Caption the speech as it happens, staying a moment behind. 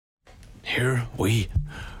Here we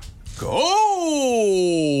go.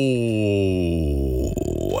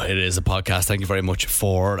 It is a podcast. Thank you very much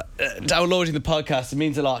for downloading the podcast. It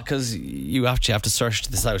means a lot because you actually have to search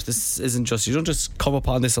this out. This isn't just, you don't just come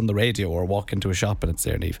upon this on the radio or walk into a shop and it's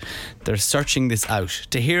there, Niamh. They're searching this out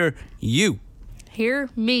to hear you. Hear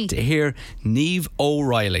me. To hear Niamh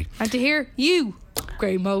O'Reilly. And to hear you,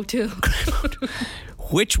 Graham O'Toole.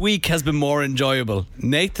 Which week has been more enjoyable?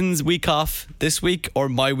 Nathan's week off this week or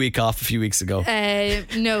my week off a few weeks ago?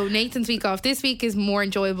 No, Nathan's week off. This week is more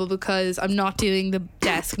enjoyable because I'm not doing the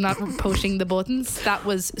desk, I'm not pushing the buttons. That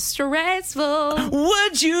was stressful.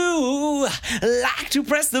 Would you like to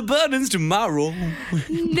press the buttons tomorrow?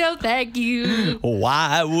 No, thank you.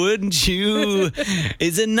 Why wouldn't you?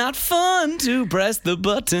 Is it not fun to press the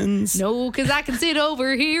buttons? No, because I can sit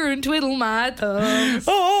over here and twiddle my thumbs.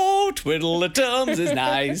 Oh, twiddle the thumbs is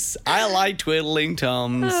nice. I like twiddling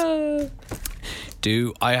thumbs. I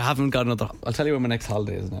haven't got another. I'll tell you when my next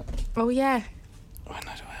holiday is now. Oh yeah. When do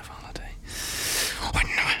I have a holiday? When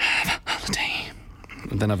do I have a holiday?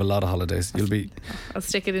 And then I have a lot of holidays. I'll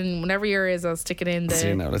stick it in whenever yours is. I'll stick it in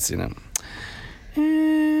there. Let's see now.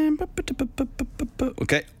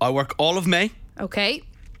 Okay, I work all of May. Okay.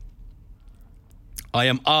 I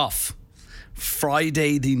am off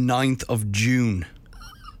Friday the 9th of June.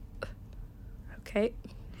 Okay.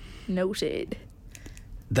 Noted.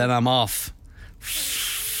 Then I'm off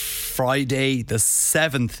Friday the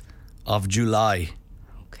 7th of July.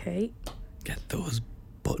 Okay. Get those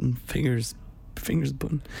fingers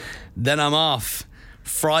button. Then I'm off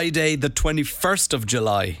Friday the 21st of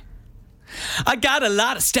July. I got a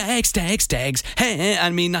lot of stags. Hey, I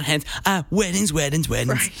mean not hands. Weddings. Right.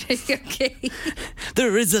 Okay.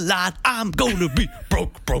 There is a lot. I'm gonna be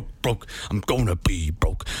broke. I'm gonna be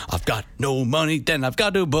broke. I've got no money, then I've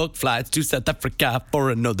got to book flights to South Africa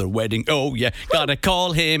for another wedding. Oh yeah, gotta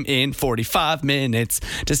call him in 45 minutes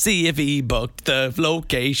to see if he booked the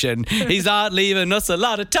location. He's not leaving us a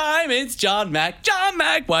lot of time. It's John Mac,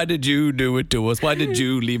 why did you do it to us? Why did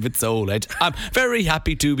you leave it so late? I'm very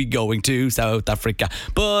happy to be going to South Africa,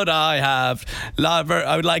 but I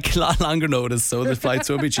would like a lot longer notice, so the flights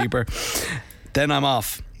will be cheaper. Then I'm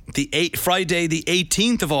off Friday the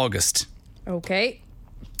 18th of August. Okay.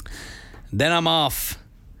 Then I'm off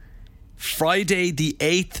Friday the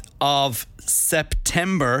 8th of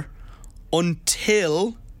September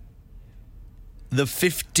until the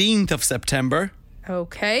 15th of September.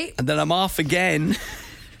 Okay. And then I'm off again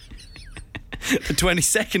the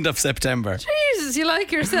 22nd of September. Jesus, you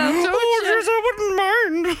like yourself, don't you? Yes, I wouldn't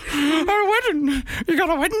mind. A wedding. You got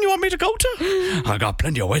a wedding you want me to go to? I got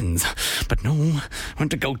plenty of weddings, but no one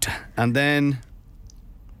to go to. And then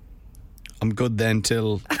I'm good then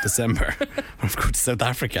till December. I'm going to South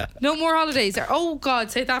Africa. No more holidays. Oh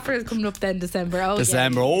God, South Africa's coming up then December. Oh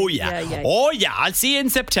December. Yeah. Oh yeah. Oh yeah. I'll see you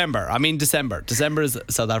in September. I mean December. December is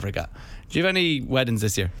South Africa. Do you have any weddings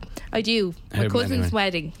this year? I do. My cousin's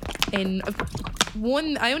wedding. I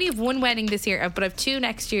only have one wedding this year, but I have two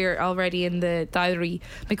next year already in the diary.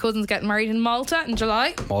 My cousin's getting married in Malta in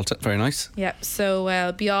July. Malta, very nice. Yep. So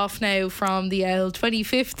I'll be off now from the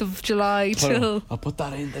 25th of July till. I'll put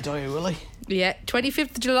that in the diary, will I? Yeah,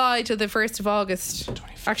 25th of July till the 1st of August.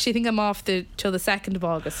 25th. Actually, I think I'm off till the 2nd of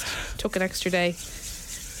August. Took an extra day.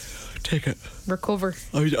 Take it. Recover.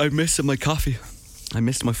 I missed my coffee. I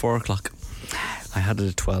missed my 4 o'clock. I had it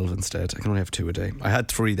at 12 instead. I can only have 2 a day. I had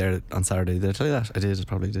 3 there on Saturday. Did I tell you that? I did. I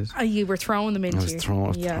probably did. You were throwing them into I was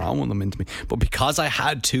throwing them into me. But because I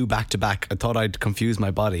had 2 back to back, I thought I'd confuse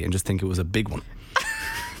my body and just think it was a big one.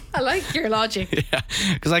 I like your logic. Yeah,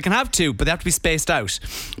 because I can have 2, but they have to be spaced out.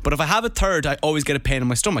 But if I have a third, I always get a pain in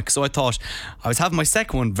my stomach. So I thought I was having my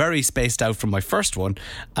second one very spaced out from my first one,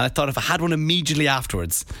 and I thought if I had one immediately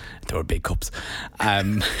afterwards, they were big cups,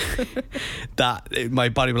 that my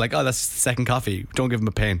body would be like, oh, that's the second coffee. Don't give him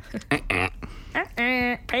a pain.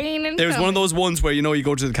 Pain and There's one of those ones where you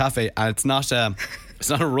go to the cafe and it's not a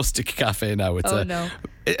rustic cafe now. It's no.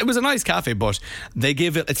 It was a nice cafe, but they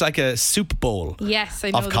give it's like a soup bowl. Yes,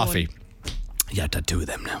 I know of coffee. You had to 2 of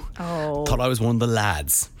them now. Oh. Thought I was one of the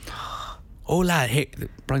lads. Oh, lad. Hey,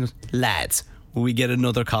 Bryan goes, lads, will we get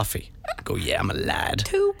another coffee? I go, yeah, I'm a lad.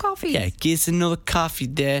 2 coffees. Yeah, give us another coffee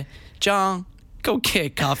there. John, go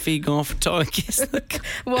get coffee. Going for toilet.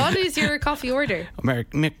 What is your coffee order?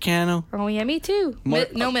 Americano. Oh, yeah, me too.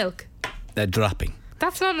 No milk. They're dropping.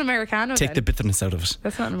 That's not an Americano. Take the bitterness out of it.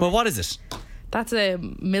 That's not. Well, what is it? That's a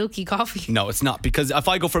milky coffee. No, it's not, because if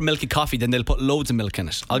I go for a milky coffee, then they'll put loads of milk in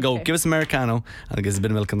it. I'll go, give us Americano, and I'll give us a bit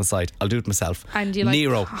of milk on the side. I'll do it myself. And do you like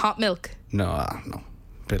Nero. hot milk? No,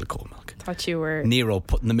 bit of cold milk. Thought you were Nero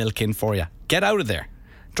putting the milk in for you. Get out of there.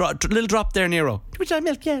 Little drop there, Nero. Would you like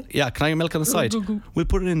milk? Yeah, can I have milk on the side? We'll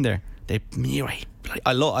put it in there.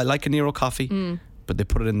 I like a Nero coffee, but they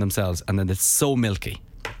put it in themselves, and then it's so milky.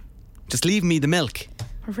 Just leave me the milk.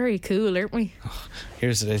 We're very cool, aren't we?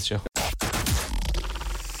 Here's today's show.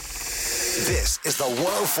 This is the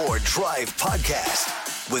 104 Drive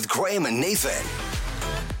Podcast with Graham and Nathan.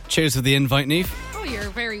 Cheers for the invite, Neve. Oh, you're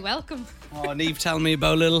very welcome. Oh, Neve, tell me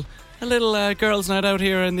about a little girls' night out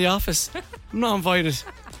here in the office. I'm not invited.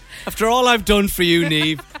 After all I've done for you,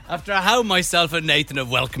 Neve, after how myself and Nathan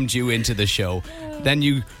have welcomed you into the show, then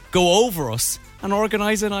you go over us and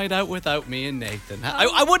organise a night out without me and Nathan.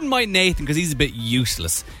 I wouldn't mind Nathan because he's a bit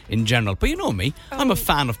useless in general. But you know me, I'm a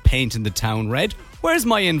fan of painting the town red. Where's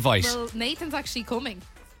my invite? Well, Nathan's actually coming.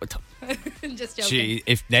 Just joking. Gee,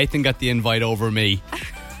 if Nathan got the invite over me...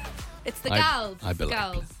 It's the gals.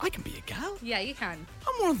 I can be a gal? Yeah, you can.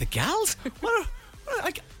 I'm one of the gals.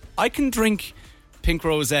 I can drink pink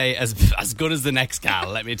rosé as good as the next gal,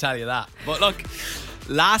 let me tell you that. But look,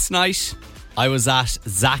 last night I was at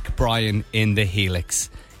Zach Bryan in the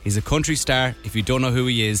Helix. He's a country star. If you don't know who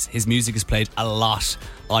he is, his music is played a lot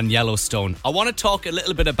on Yellowstone. I want to talk a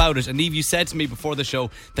little bit about it. And Eve, you said to me before the show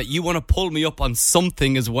that you want to pull me up on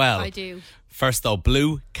something as well. I do. First though,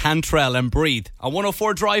 Blue, Cantrell and Breathe. On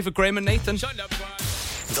 104 Drive with Graham and Nathan.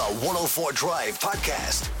 The 104 Drive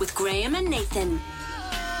Podcast with Graham and Nathan.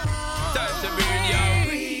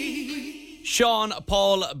 Sean,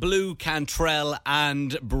 Paul, Blue, Cantrell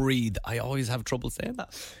and Breathe. I always have trouble saying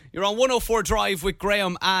that. You're on 104 Drive with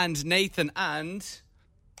Graham and Nathan and...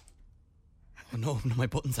 Oh no, my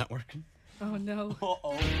buttons aren't working. Oh no.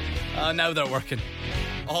 Now they're working.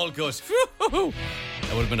 All good. That would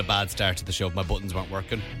have been a bad start to the show if my buttons weren't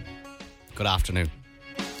working. Good afternoon.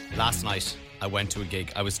 Last night I went to a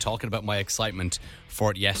gig. I was talking about my excitement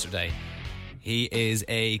for it yesterday. He is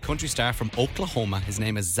a country star from Oklahoma. His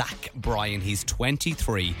name is Zach Bryan. He's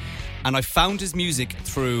 23. And I found his music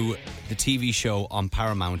through the TV show on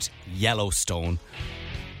Paramount, Yellowstone.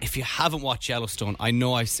 If you haven't watched Yellowstone, I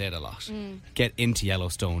know I say it a lot. Get into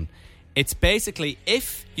Yellowstone. It's basically,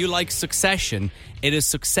 if you like Succession, it is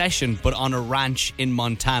Succession, but on a ranch in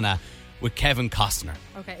Montana with Kevin Costner.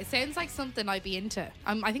 Okay, it sounds like something I'd be into.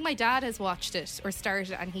 I think my dad has watched it or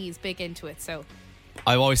started, and he's big into it, so...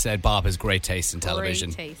 I've always said Bob has great taste in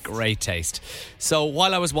television. Great taste. So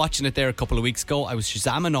while I was watching it there a couple of weeks ago, I was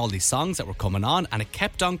shazamming all these songs that were coming on, and it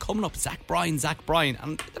kept on coming up. Zach Bryan.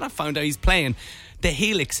 And then I found out he's playing the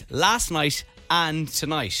Helix last night and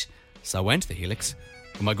tonight. So I went to the Helix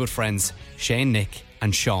with my good friends Shane, Nick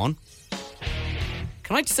and Sean.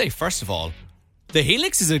 Can I just say, first of all, the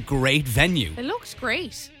Helix is a great venue. It looks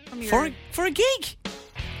great. For a gig.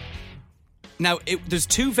 Now, there's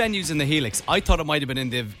two venues in the Helix. I thought it might have been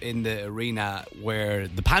in the arena where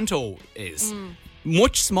the Panto is.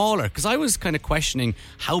 Much smaller, because I was kind of questioning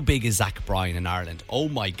how big is Zach Bryan in Ireland. Oh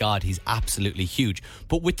my God, he's absolutely huge.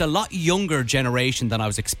 But with a lot younger generation than I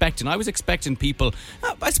was expecting. I was expecting people,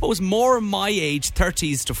 I suppose, more my age,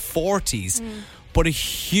 30s to 40s. But a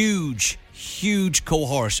huge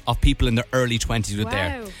cohort of people in their early 20s were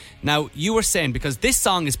there. Now, you were saying, because this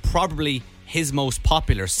song is probably his most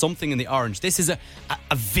popular, Something in the Orange. This is a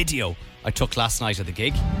video I took last night at the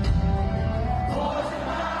gig.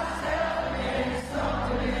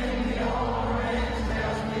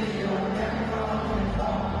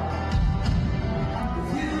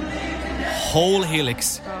 Whole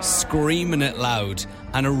Helix screaming it loud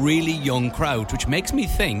and a really young crowd, which makes me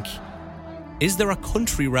think, is there a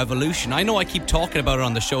country revolution? I know I keep talking about it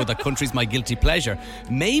on the show that country's my guilty pleasure.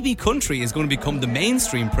 Maybe country is going to become the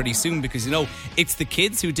mainstream pretty soon because, you know, it's the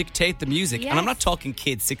kids who dictate the music. Yes. And I'm not talking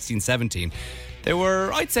kids 16, 17. There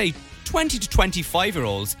were, I'd say, 20 to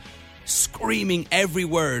 25-year-olds screaming every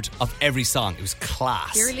word of every song. It was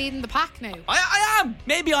class. You're leading the pack now. I am.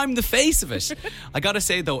 Maybe I'm the face of it. I gotta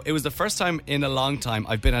say though, it was the first time in a long time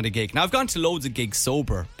I've been at a gig. Now I've gone to loads of gigs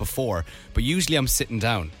sober before, but usually I'm sitting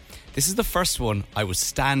down. This is the first one I was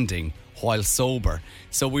standing while sober.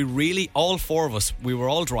 So we really, all four of us, we were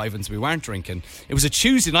all driving, so we weren't drinking. It was a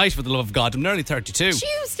Tuesday night, for the love of God. I'm nearly 32.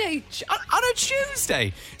 Tuesday? On a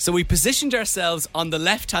Tuesday. So we positioned ourselves on the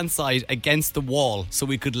left-hand side against the wall so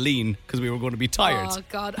we could lean because we were going to be tired. Oh,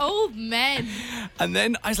 God. Old men. And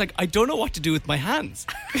then I was like, I don't know what to do with my hands.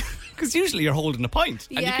 Because usually you're holding a pint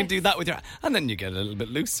and you can do that with your... And then you get a little bit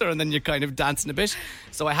looser and then you're kind of dancing a bit.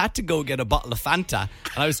 So I had to go get a bottle of Fanta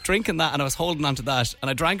and I was drinking that and I was holding on to that and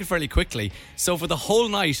I drank it fairly quickly. So for the whole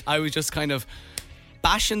night I was just kind of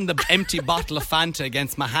bashing the empty bottle of Fanta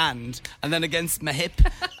against my hand and then against my hip,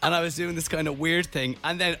 and I was doing this kind of weird thing.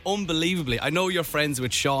 And then unbelievably, I know you're friends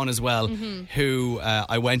with Sean as well, who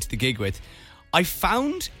I went to the gig with. I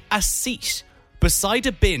found a seat beside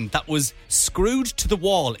a bin that was screwed to the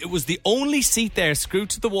wall. It was the only seat there screwed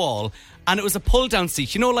to the wall, and it was a pull-down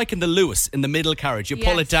seat. You know, like in the Lewis, in the middle carriage, you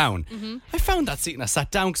pull it down. Mm-hmm. I found that seat and I sat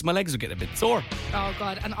down because my legs were getting a bit sore. Oh,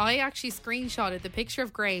 God. And I actually screenshotted the picture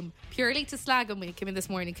of Graham purely to slag him when he came in this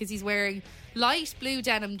morning because he's wearing light blue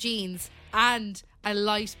denim jeans and a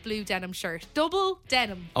light blue denim shirt. Double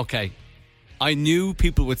denim. Okay. I knew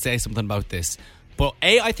people would say something about this. But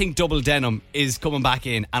A, I think double denim is coming back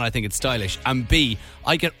in and I think it's stylish. And B,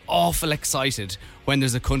 I get awful excited when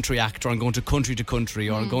there's a country act or I'm going to country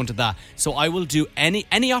or I'm going to that. So I will do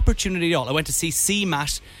any opportunity at all. I went to see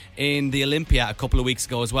C-Mat in the Olympia a couple of weeks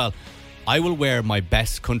ago as well. I will wear my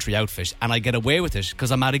best country outfit and I get away with it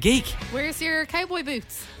because I'm at a gig. Where's your cowboy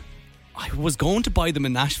boots? I was going to buy them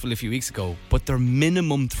in Nashville a few weeks ago, but they're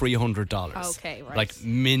minimum $300. Okay, right. Like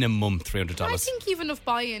minimum $300. I think even if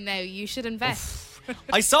buying now, you should invest.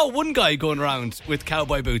 I saw one guy going around with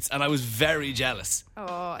cowboy boots and I was very jealous.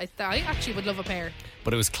 Oh, I actually would love a pair.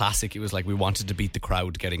 But it was classic. It was like we wanted to beat the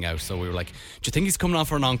crowd getting out. So we were like, do you think he's coming on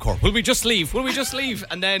for an encore? Will we just leave?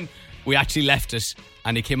 And then we actually left it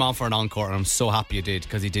and he came on for an encore and I'm so happy he did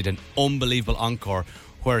because he did an unbelievable encore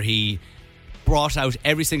where he brought out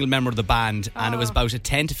every single member of the band and it was about a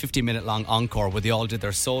 10 to 15 minute long encore where they all did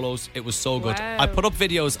their solos. It was so good. Wow. I put up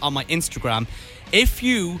videos on my Instagram. If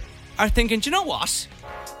you are thinking, do you know what?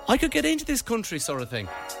 I could get into this country sort of thing.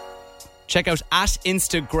 Check out at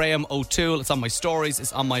Instagram O'Toole. It's on my stories.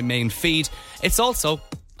 It's on my main feed. It's also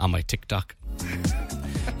on my TikTok.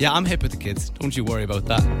 Yeah, I'm hip with the kids. Don't you worry about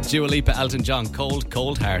that. Dua Lipa, Elton John, Cold,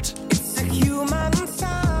 Cold Heart. It's a human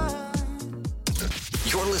sign.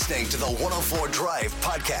 You're listening to the 104 Drive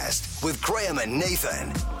podcast with Graham and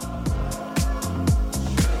Nathan.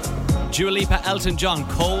 Dua Lipa, Elton John,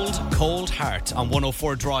 Cold, Cold Heart on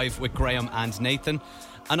 104 Drive with Graham and Nathan.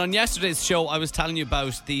 And on yesterday's show, I was telling you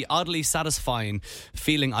about the oddly satisfying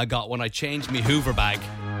feeling I got when I changed my Hoover bag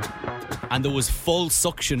and there was full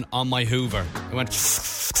suction on my Hoover. It went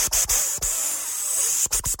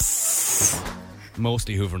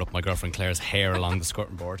mostly hoovering up my girlfriend Claire's hair along the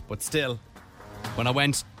skirting board. But still, when I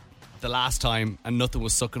went the last time and nothing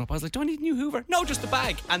was sucking up, I was like, do I need a new Hoover? No, just the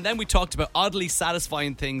bag. And then we talked about oddly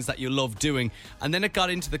satisfying things that you love doing. And then it got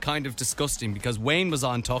into the kind of disgusting because Wayne was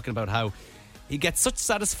on talking about how he gets such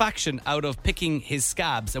satisfaction out of picking his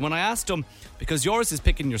scabs. And when I asked him, because yours is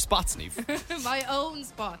picking your spots, Neve. My own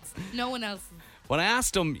spots, no one else's. When I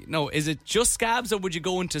asked him, is it just scabs or would you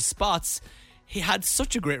go into spots? He had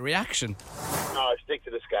such a great reaction. No, stick to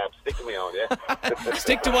the scabs. Stick to my own, yeah?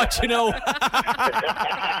 Stick to what you know.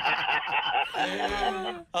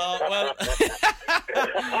 Well.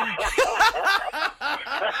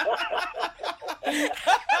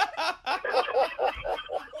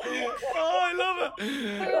 Oh, I love it.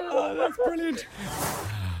 Oh, that's brilliant.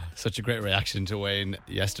 Such a great reaction to Wayne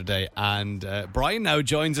yesterday. And Bryan now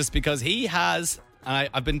joins us because he has, and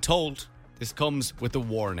I've been told this comes with a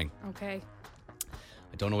warning. Okay.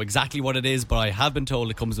 I don't know exactly what it is, but I have been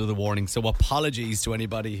told it comes with a warning. So apologies to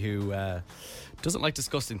anybody who doesn't like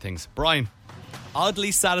disgusting things. Bryan,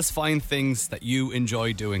 oddly satisfying things that you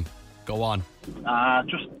enjoy doing. Go on.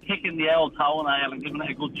 Just kicking the old toenail and giving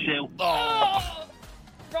it a good chew. Oh,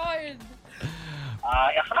 Bryan.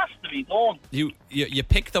 It has to be done. You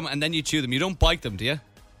pick them and then you chew them. You don't bite them, do you?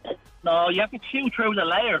 No, you have to chew through the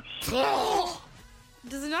layers.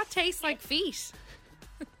 Does it not taste like feet?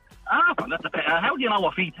 But how do you know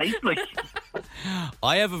what feet taste like?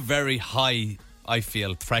 I have a very high, I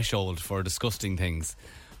feel, threshold for disgusting things.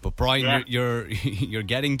 But Bryan, you're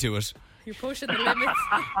getting to it. You're pushing the limits.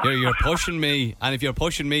 You're pushing me, and if you're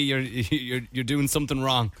pushing me, you're doing something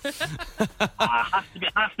wrong.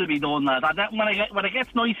 Has to be done. When it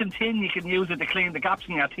gets nice and thin, you can use it to clean the gaps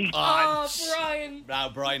in your teeth. Oh, Bryan. Now,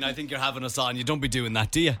 Bryan, I think you're having us on. You don't be doing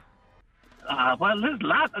that, do you? Well,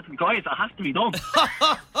 guys, it has to be done.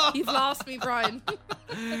 You've lost me, Bryan.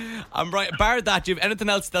 I'm right. Bar that, do you have anything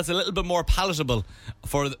else that's a little bit more palatable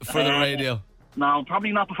for the radio? No,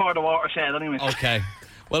 probably not before the watershed anyway. Okay.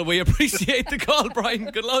 Well, we appreciate the call, Bryan.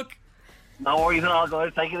 Good luck. No worries at all,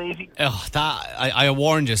 guys. Take it easy. Oh, I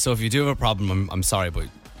warned you, so if you do have a problem, I'm sorry, but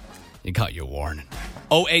you got your warning.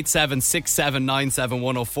 087 6797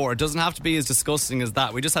 104. It doesn't have to be as disgusting as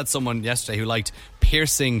that. We just had someone yesterday who liked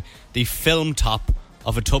piercing the film top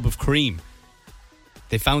of a tub of cream.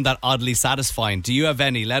 They found that oddly satisfying. Do you have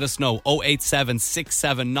any? Let us know. 087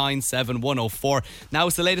 6797 104. Now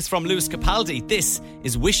it's the latest from Lewis Capaldi. This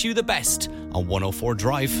is Wish You the Best on 104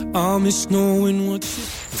 Drive. I miss knowing what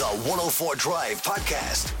The 104 Drive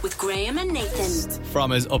Podcast. With Graham and Nathan.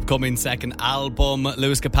 From his upcoming second album,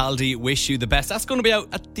 Lewis Capaldi, Wish You the Best. That's going to be out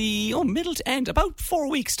at the middle to end, about 4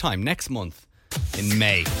 weeks' time, next month in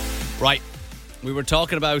May. Right, we were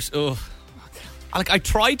talking about... I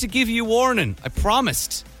tried to give you warning. I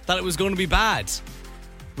promised that it was going to be bad.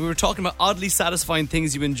 We were talking about oddly satisfying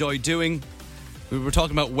things you enjoy doing. We were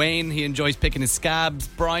talking about Wayne. He enjoys picking his scabs.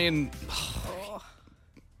 Bryan,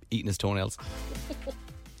 eating his toenails.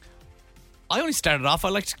 I only started off, I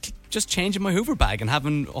liked just changing my Hoover bag and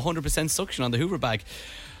having 100% suction on the Hoover bag.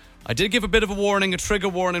 I did give a bit of a warning, a trigger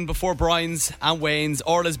warning before Brian's and Wayne's.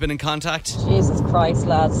 Orla's been in contact. Jesus Christ,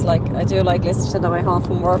 lads. I do like listening to them at home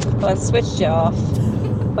from work, but I've switched you off.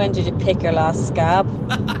 When did you pick your last scab?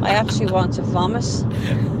 I actually want to vomit.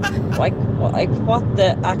 What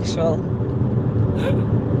the actual...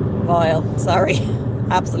 Vile. Sorry.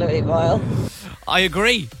 Absolutely vile. I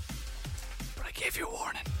agree. But I gave you a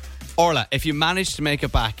warning. Orla, if you manage to make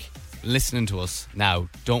it back listening to us now,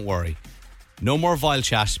 don't worry. No more vile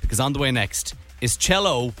chat, because on the way next is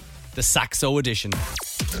Cello, the Saxo edition.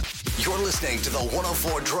 You're listening to the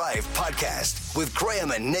 104 Drive Podcast with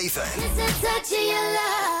Graham and Nathan.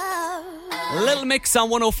 Little mix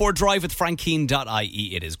on 104 Drive with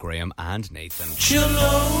Frankeen.ie. It is Graham and Nathan.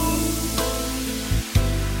 Cello.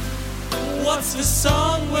 What's the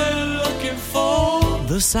song we're looking for?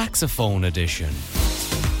 The saxophone edition.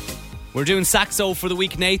 We're doing saxo for the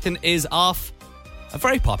week. Nathan is off. A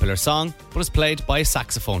very popular song, but it's played by a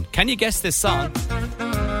saxophone. Can you guess this song?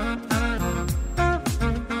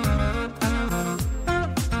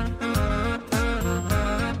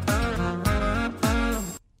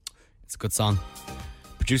 It's a good song.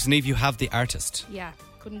 Producer Neve, you have the artist. Yeah,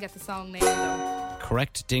 couldn't get the song name though.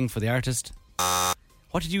 Correct ding for the artist.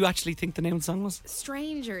 What did you actually think the name of the song was?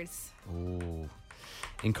 Strangers. Oh,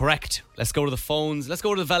 incorrect. Let's go to the phones. Let's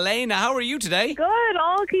go to Valena. How are you today? Good,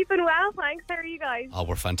 all keeping well, thanks. How are you guys? Oh,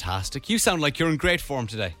 we're fantastic. You sound like you're in great form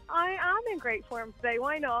today. I am in great form today,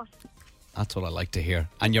 why not? That's what I like to hear.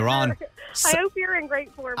 And you're on. I hope you're in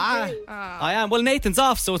great form too. I am. Well, Nathan's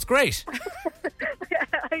off, so it's great.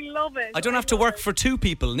 I love it. I don't have to work for two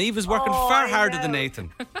people. Neve is working far harder than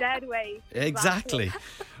Nathan. Dead weight. Exactly.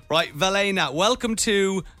 Right, Valena, welcome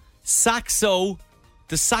to Saxo,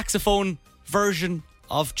 the saxophone version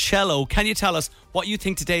of Cello. Can you tell us what you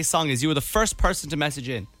think today's song is? You were the first person to message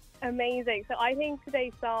in. Amazing. So I think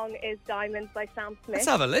today's song is Diamonds by Sam Smith. Let's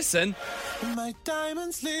have a listen. My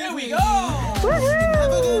diamonds live. There we go.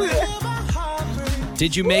 Woohoo!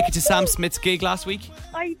 Did you make it to Sam Smith's gig last week?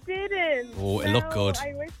 I didn't. Oh, it looked good.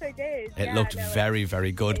 I wish I did. It looked very,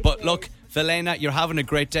 very good. But look, Valena, you're having a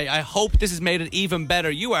great day. I hope this has made it even better.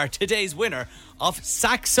 You are today's winner of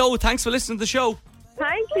Saxo. Thanks for listening to the show.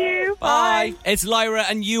 Thank you. Bye. It's Lyra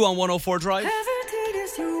and you on 104 Drive. The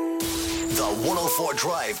 104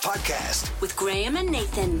 Drive Podcast. With Graham and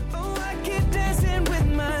Nathan.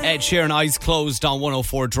 Ed Sheeran, Eyes Closed on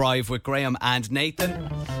 104 Drive with Graham and Nathan.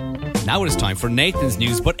 Now it is time for Nathan's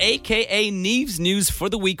news, but aka Neve's news for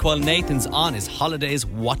the week while Nathan's on his holidays.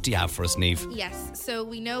 What do you have for us, Neve? Yes, so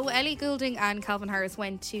we know Ellie Goulding and Calvin Harris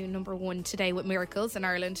went to number one today with Miracles in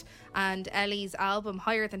Ireland, and Ellie's album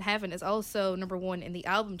Higher Than Heaven is also number one in the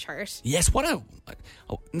album chart. Yes,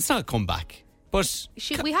 it's not a comeback, but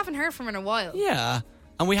We haven't heard from her in a while. yeah,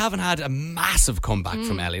 and we haven't had a massive comeback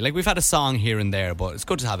from Ellie. Like, we've had a song here and there, but it's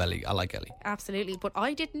good to have Ellie. I like Ellie. Absolutely, but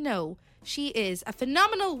I didn't know she is a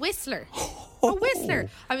phenomenal whistler. A whistler.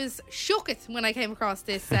 I was shooketh when I came across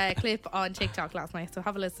this clip on TikTok last night, so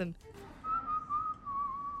have a listen.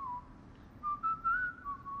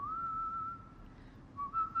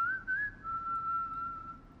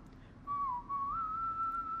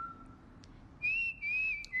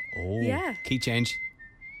 Oh, Yeah. Key change.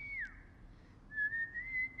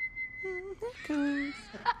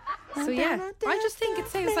 So yeah, I just think it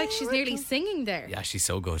sounds like she's nearly singing there. Yeah, she's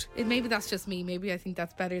so good. Maybe that's just me. Maybe I think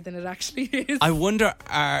that's better than it actually is. I wonder,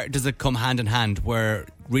 does it come hand in hand where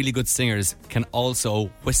really good singers can also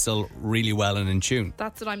whistle really well and in tune?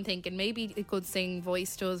 That's what I'm thinking. Maybe a good singing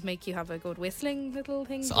voice does make you have a good whistling little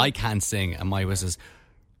thing. So I can't sing and my whistles.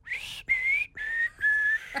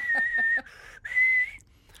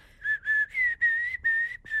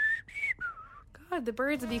 God, the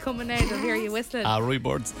birds will be coming out. They'll hear you whistling.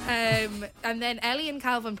 Reboards. And then Ellie and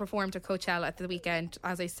Calvin performed at Coachella at the weekend,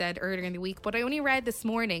 as I said earlier in the week. But I only read this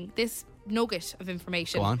morning this nugget of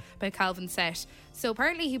information about Calvin's set. So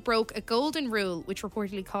apparently he broke a golden rule, which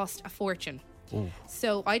reportedly cost a fortune.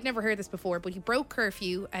 So I'd never heard this before, but he broke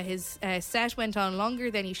curfew. His set went on longer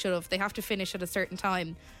than he should have. They have to finish at a certain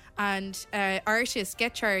time. And artists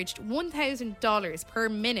get charged $1,000 per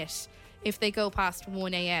minute if they go past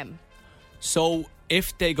 1 a.m. So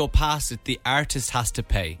if they go past it, the artist has to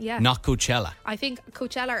pay, not Coachella. I think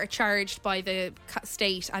Coachella are charged by the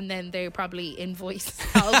state, and then they probably invoice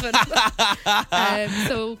Calvin.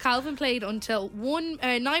 So Calvin played until 9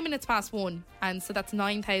 minutes past 1, and so that's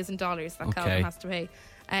 $9,000 that Calvin has to pay.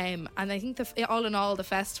 And I think all in all, the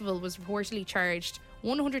festival was reportedly charged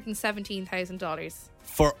 $117,000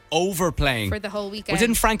 for overplaying for the whole weekend. Well,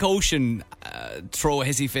 didn't Frank Ocean throw a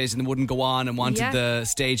hissy fit and wouldn't go on and wanted the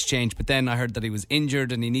stage change? But then I heard that he was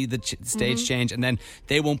injured and he needed the stage change, and then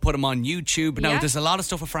they won't put him on YouTube. Now there's a lot of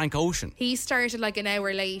stuff with Frank Ocean. He started like an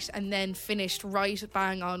hour late and then finished right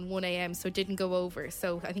bang on 1 a.m, so didn't go over.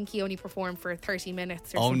 So I think he only performed for 30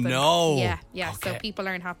 minutes or something. Oh no. Yeah. Okay. So people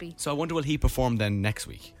aren't happy. So I wonder, will he perform then next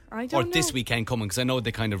week? I don't know. This weekend coming, because I know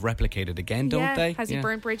they kind of replicate it again, don't they? Has he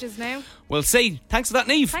burnt bridges now? We'll see. Thanks for that,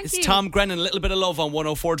 Niamh. Thank you. Tom Grennan, a little bit of love on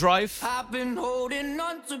 104 Drive. I've been holding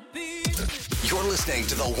on to peace. You're listening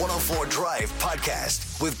to the 104 Drive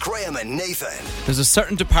podcast with Graham and Nathan. There's a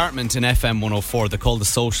certain department in FM 104 they call the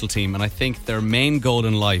social team, and I think their main goal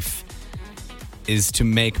in life is to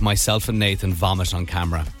make myself and Nathan vomit on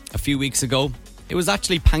camera. A few weeks ago, it was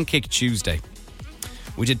actually Pancake Tuesday.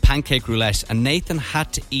 We did pancake roulette, and Nathan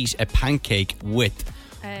had to eat a pancake with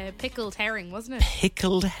pickled herring, wasn't it?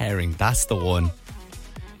 Pickled herring, that's the one.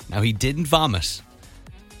 Now, he didn't vomit,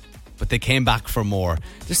 but they came back for more.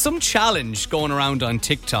 There's some challenge going around on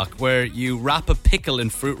TikTok where you wrap a pickle in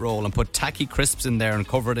fruit roll and put tacky crisps in there and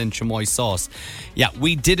cover it in chamoy sauce. Yeah,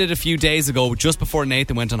 we did it a few days ago, just before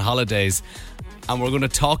Nathan went on holidays. And we're going to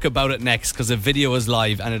talk about it next because the video is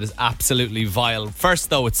live and it is absolutely vile. First,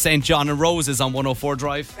 though, it's St. John and Roses on 104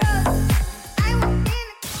 Drive.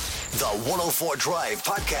 The 104 Drive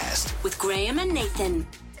podcast with Graham and Nathan.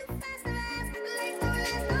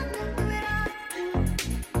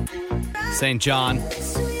 St. John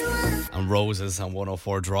and Roses on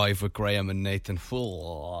 104 Drive with Graham and Nathan.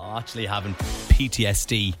 Actually having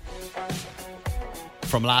PTSD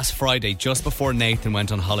from last Friday, just before Nathan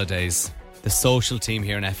went on holidays. The social team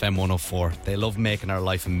here in FM 104, they love making our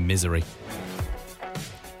life a misery.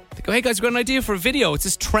 They go, hey guys, we've got an idea for a video. It's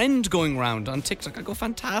this trend going around on TikTok. I go,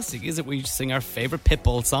 fantastic. Is it we sing our favourite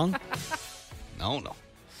Pitbull song? No.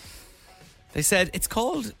 They said it's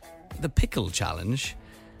called the Pickle Challenge,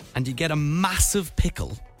 and you get a massive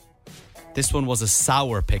pickle. This one was a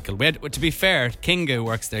sour pickle. We had, to be fair, Kinga, who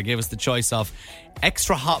works there, gave us the choice of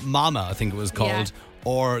Extra Hot Mama, I think it was called,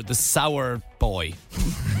 or the Sour Boy.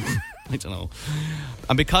 I don't know.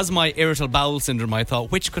 And because of my irritable bowel syndrome, I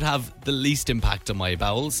thought, which could have the least impact on my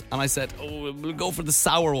bowels? And I said, we'll go for the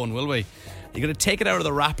sour one, will we? You're going to take it out of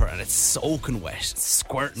the wrapper and it's soaking wet. It's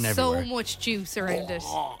squirting everywhere. So much juice around it.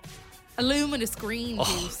 A luminous green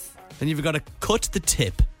juice. Then you've got to cut the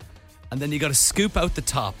tip, and then you've got to scoop out the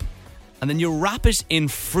top, and then you wrap it in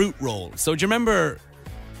fruit roll. So do you remember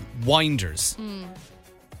Winders?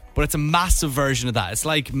 But it's a massive version of that. It's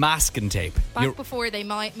like masking tape. Back before they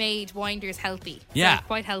made Winders healthy. Yeah. They're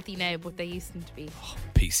quite healthy now, but they used to be.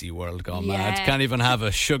 PC world gone mad. Can't even have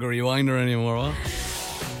a sugary winder anymore. What?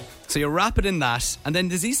 So you wrap it in that, and then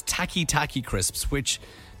there's these tacky crisps, which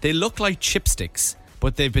they look like chipsticks,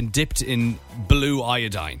 but they've been dipped in blue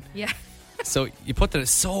iodine. Yeah. So you put that,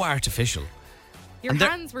 it's so artificial. Your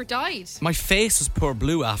hands were dyed. My face was pure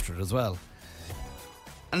blue after it as well.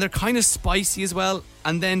 And they're kind of spicy as well.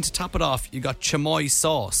 And then to top it off, you got chamoy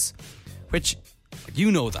sauce, which, you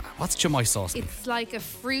know that. What's chamoy sauce? It's like a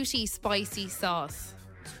fruity, spicy sauce.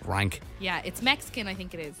 It's rank. Yeah, it's Mexican, I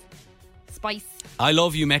think it is. Spice. I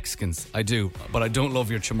love you Mexicans. I do. But I don't love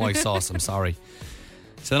your chamoy sauce. I'm sorry.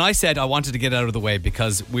 So then I said I wanted to get out of the way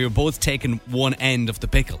because we were both taking one end of the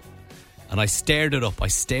pickle. And I stared it up. I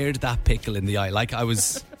stared that pickle in the eye like I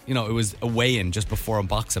was... You know, it was a weigh-in just before a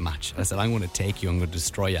boxing match. I said, I'm going to take you, I'm going to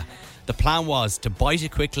destroy you. The plan was to bite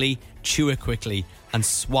it quickly, chew it quickly, and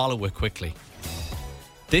swallow it quickly.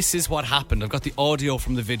 This is what happened. I've got the audio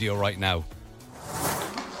from the video right now.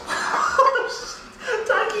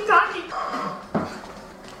 Tacky.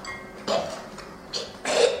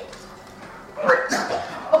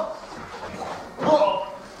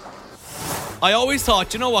 I always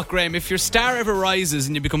thought, you know what, Graham, if your star ever rises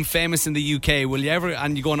and you become famous in the UK, will you ever,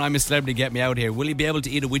 and you go on I'm a Celebrity, get me out here, will you be able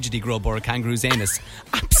to eat a widgety grub or a kangaroo's anus?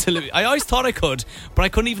 Absolutely. I always thought I could, but I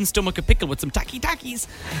couldn't even stomach a pickle with some tackies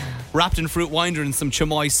wrapped in fruit winder and some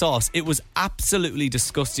chamoy sauce. It was absolutely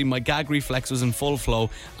disgusting. My gag reflex was in full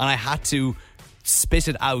flow and I had to spit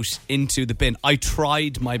it out into the bin. I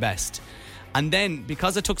tried my best. And then,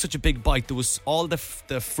 because I took such a big bite, there was all the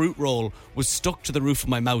fruit roll was stuck to the roof of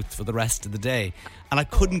my mouth for the rest of the day. And I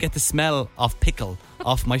couldn't get the smell of pickle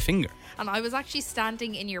off my finger. And I was actually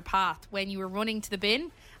standing in your path when you were running to the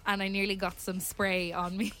bin, and I nearly got some spray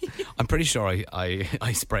on me. I'm pretty sure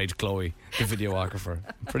I sprayed Chloe, the videographer.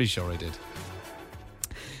 I'm pretty sure I did.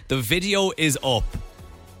 The video is up.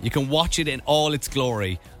 You can watch it in all its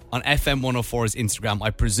glory on FM 104's Instagram. I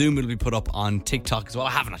presume it'll be put up on TikTok as well.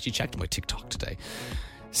 I haven't actually checked my TikTok today.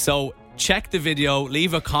 So check the video,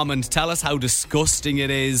 leave a comment, tell us how disgusting it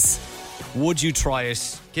is. Would you try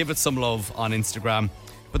it? Give it some love on Instagram.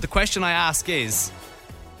 But the question I ask is,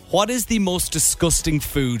 what is the most disgusting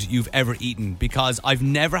food you've ever eaten? Because I've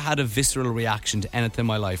never had a visceral reaction to anything in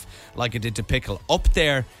my life like I did to pickle. Up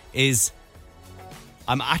there is...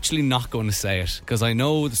 I'm actually not going to say it because I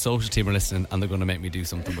know the social team are listening and they're going to make me do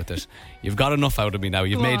something with it. You've got enough out of me now.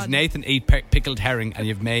 You've made Nathan eat pickled herring and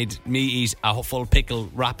you've made me eat a full pickle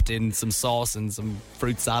wrapped in some sauce and some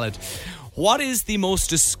fruit salad. What is the most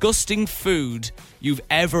disgusting food you've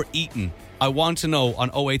ever eaten? I want to know on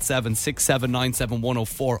 087 6797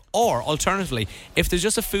 104. Or alternatively, if there's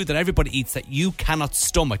just a food that everybody eats that you cannot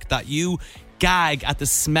stomach, that you gag at the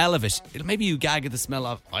smell of it. Maybe you gag at the smell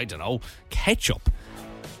of, I don't know, ketchup.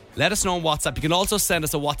 Let us know on WhatsApp. You can also send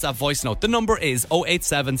us a WhatsApp voice note. The number is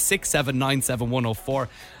 087 6797 104.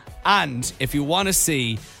 And if you want to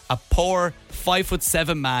see a poor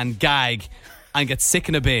 5'7" man gag and get sick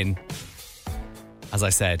in a bin, as I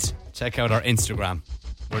said, check out our Instagram.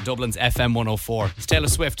 We're Dublin's FM 104. It's Taylor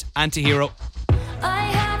Swift, Anti-Hero. I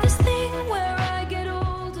have this thing where I get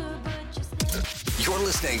older, but just You're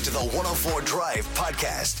listening to the 104 Drive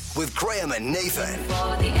podcast with Graham and Nathan.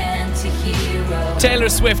 for the anti-hero. Taylor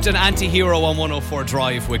Swift and Anti-Hero on 104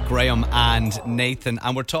 Drive with Graham and Nathan.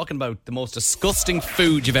 And we're talking about the most disgusting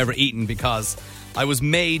food you've ever eaten because I was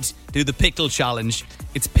made to do the pickle challenge.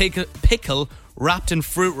 It's pickle wrapped in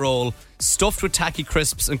fruit roll, stuffed with tacky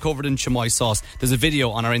crisps and covered in chamoy sauce. There's a video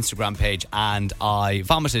on our Instagram page and I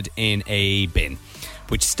vomited in a bin,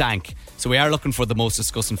 which stank. So we are looking for the most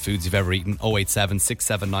disgusting foods you've ever eaten. 087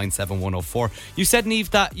 6797 104. You said,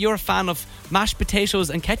 Niamh, that you're a fan of mashed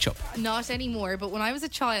potatoes and ketchup. Not anymore, but when I was a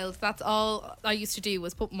child, that's all I used to do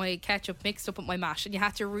was put my ketchup mixed up with my mash, and you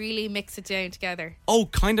had to really mix it down together. Oh,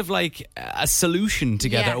 kind of like a solution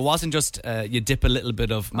together. Yes. It wasn't just you dip a little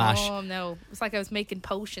bit of mash. Oh no, it was like I was making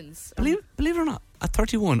potions. Believe it or not, at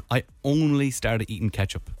 31, I only started eating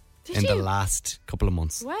ketchup in the last couple of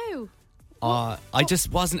months. Wow. I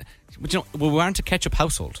just wasn't. You know, we weren't a ketchup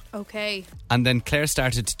household. Okay. And then Claire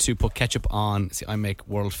started to put ketchup on. See, I make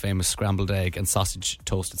world famous scrambled egg and sausage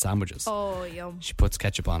toasted sandwiches. Oh, yum. She puts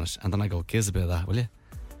ketchup on it, and then I go, "Give us a bit of that, will you?"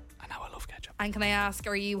 And now I love ketchup. And can I ask,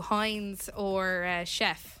 are you Heinz or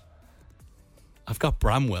Chef? I've got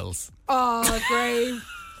Bramwell's. Oh,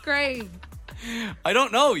 great. I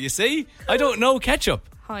don't know. You see, I don't know ketchup.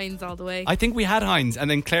 Heinz all the way. I think we had Heinz, and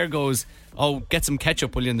then Claire goes, "Oh, get some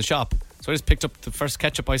ketchup, will you, in the shop?" So I just picked up the first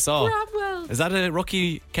ketchup I saw. Bramwell. Is that a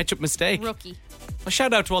rookie ketchup mistake? Rookie. Well,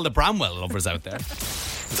 shout out to all the Bramwell lovers out there.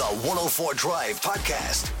 The 104 Drive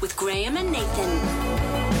podcast. With Graham and Nathan.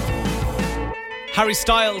 Harry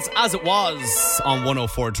Styles, As It Was, on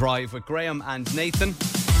 104 Drive with Graham and Nathan.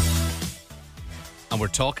 And we're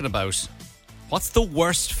talking about what's the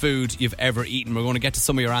worst food you've ever eaten. We're going to get to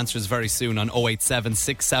some of your answers very soon on 087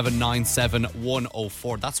 6797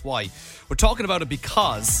 104. That's why we're talking about it,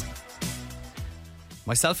 because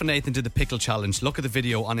myself and Nathan did the pickle challenge. Look at the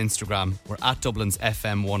video on Instagram. We're at Dublin's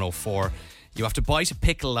FM 104. You have to bite a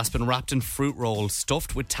pickle that's been wrapped in fruit roll,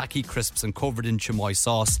 stuffed with tacky crisps and covered in chamoy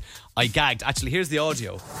sauce. I gagged. Actually, here's the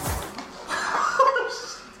audio.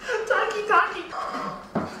 Tacky.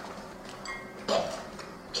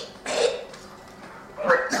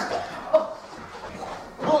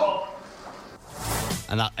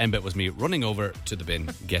 And that end bit was me running over to the bin,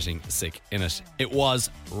 getting sick in it. It was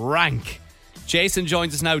rank. Jason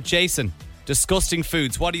joins us now. Jason, disgusting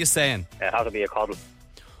foods. What are you saying? It had to be a coddle.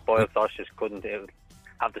 Boiled sausages couldn't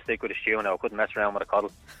have to stick with a stew now. I couldn't mess around with a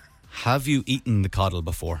coddle. Have you eaten the coddle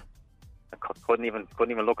before? I couldn't even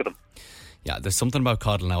look at them. Yeah, there's something about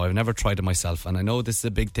coddle now. I've never tried it myself, and I know this is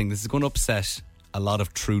a big thing. This is going to upset a lot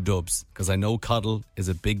of true dubs, because I know coddle is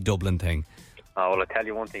a big Dublin thing. Oh, well, I tell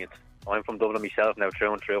you one thing. I'm from Dublin myself now,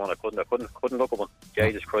 through and through, and I couldn't look at one.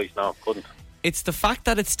 Jesus Christ, no, couldn't. It's the fact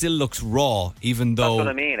that it still looks raw, even though... That's what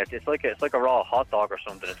I mean. It's like a raw hot dog or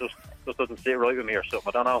something. It just doesn't sit right with me or something.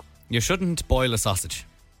 I don't know. You shouldn't boil a sausage.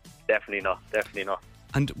 Definitely not.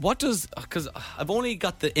 And what does... Because I've only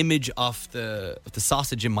got the image of the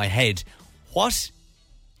sausage in my head. What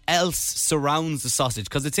else surrounds the sausage?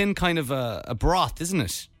 Because it's in kind of a broth, isn't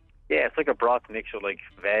it? Yeah, it's like a broth mixed with like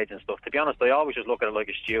veg and stuff. To be honest, I always just look at it like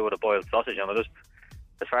a stew with a boiled sausage, and as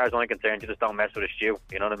far as I'm concerned, you just don't mess with a stew.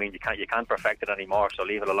 You know what I mean? You can't perfect it anymore, so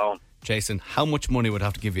leave it alone. Jason, how much money would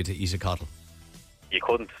have to give you to eat a coddle? You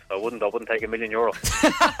couldn't. I wouldn't take €1 million.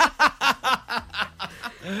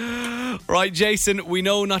 Right, Jason, we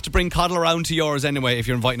know not to bring coddle around to yours anyway if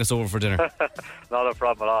you're inviting us over for dinner. Not a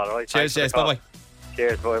problem at all, right? Cheers, Jason. Bye-bye.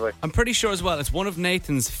 Cheers, bye-bye. I'm pretty sure as well, it's one of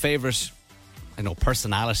Nathan's favourite,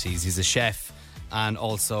 personalities. He's a chef, and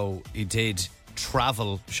also he did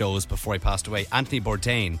travel shows before he passed away. Anthony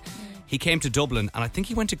Bourdain. He came to Dublin, and I think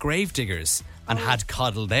he went to Gravediggers and had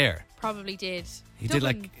coddle there. Probably did. He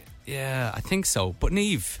Dublin. did I think so. But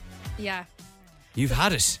Niamh, Yeah. you've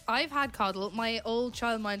had it. I've had coddle. My old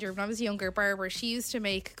childminder, when I was younger, Barbara, she used to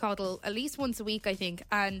make coddle at least once a week, I think.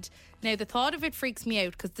 And now the thought of it freaks me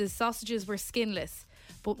out because the sausages were skinless.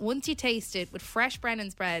 But once you taste it with fresh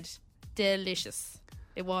Brennan's bread, delicious.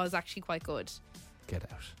 It was actually quite good. Get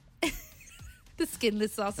out. The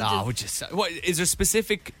skinless sausages. What, is there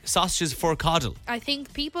specific sausages for coddle? I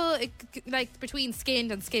think people like between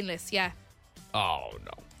skinned and skinless, yeah. Oh,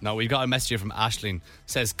 no. No, we've got a message here from Aisling.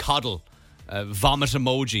 Says coddle. Vomit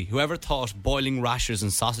emoji. Whoever thought boiling rashers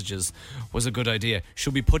and sausages was a good idea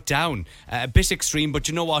should be put down. A bit extreme, but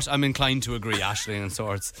you know what? I'm inclined to agree, Aisling and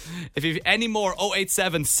sorts. If you've any more,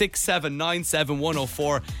 087 6797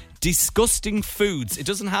 104. Disgusting foods. It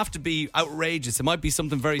doesn't have to be outrageous. It might be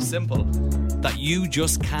something very simple that you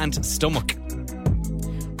just can't stomach.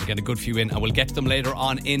 We'll get a good few in and we'll get to them later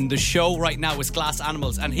on in the show. Right now it's Glass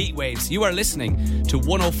Animals and Heat Waves. You are listening to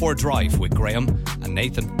 104 Drive with Graham and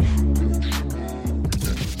Nathan.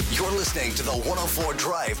 You're listening to the 104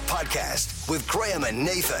 Drive podcast with Graham and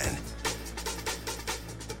Nathan.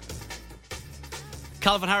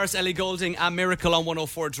 Calvin Harris, Ellie Goulding and Miracle on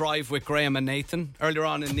 104 Drive with Graham and Nathan. Earlier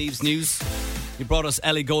on in Niamh's news, you brought us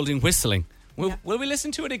Ellie Goulding whistling. Will we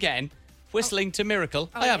listen to it again? Whistling to Miracle.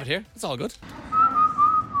 I have it here. It's all good.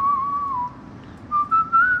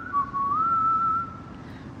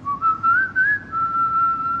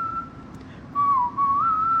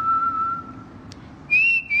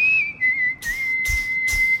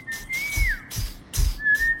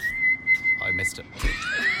 I missed it.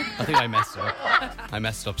 I think I messed it up. I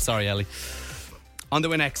messed it up. Sorry, Ellie. On the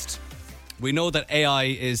way next. We know that AI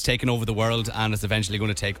is taking over the world and is eventually going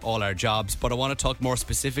to take all our jobs, but I want to talk more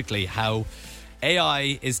specifically how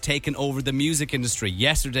AI is taking over the music industry.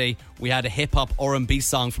 Yesterday, we had a hip-hop R&B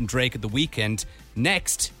song from Drake at the weekend.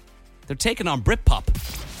 Next, they're taking on Britpop.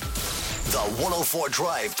 The 104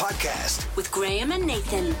 Drive podcast with Graham and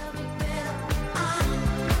Nathan.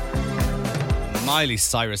 Miley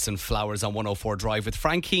Cyrus and Flowers on 104 Drive with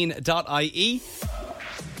Frankine.ie.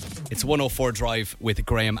 It's 104 Drive with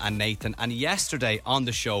Graham and Nathan. And yesterday on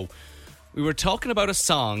the show, we were talking about a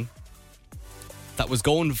song that was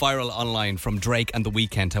going viral online from Drake and The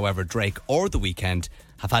Weeknd. However, Drake or The Weeknd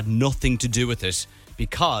have had nothing to do with it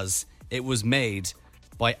because it was made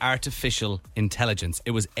by artificial intelligence.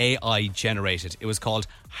 It was AI generated. It was called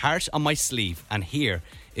Heart on My Sleeve. And here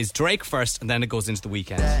is Drake first, and then it goes into The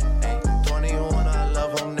Weeknd. 21, I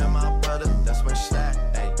love him, then my brother, that's my slap.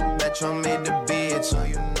 Metro made the beat, so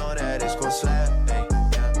you know that it's gon' slap.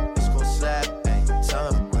 Yeah, it's gon' slap.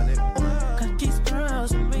 Tell him, run it. Got these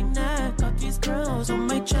girls on my neck, got these girls on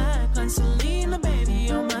my track. Like Selena, baby,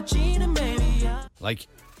 on my Gina, baby. Yeah. Like,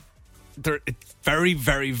 it's very,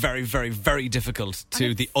 very, very, very, very difficult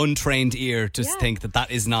to the untrained ear to think that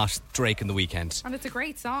is not Drake and The Weeknd. And it's a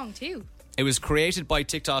great song too. It was created by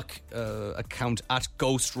TikTok account at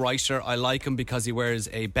Ghostwriter. I like him because he wears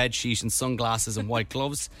a bedsheet and sunglasses and white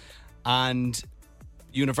gloves. And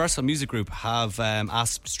Universal Music Group have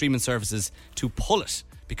asked streaming services to pull it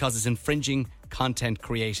because it's infringing content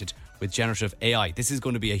created with generative AI. This is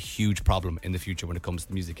going to be a huge problem in the future when it comes to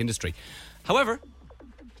the music industry. However,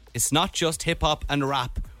 it's not just hip-hop and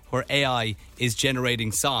rap where AI is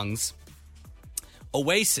generating songs.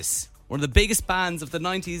 AIsis, one of the biggest bands of the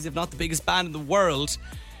 90s, if not the biggest band in the world,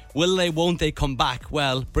 will they, won't they come back?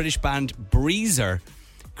 Well, British band Breezer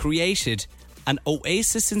created an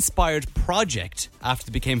Oasis-inspired project after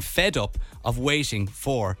they became fed up of waiting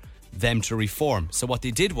for them to reform. So what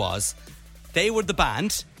they did was, they were the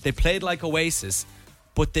band, they played like Oasis,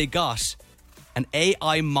 but they got an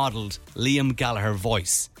AI-modelled Liam Gallagher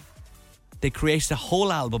voice. They created a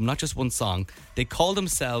whole album, not just one song. They called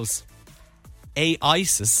themselves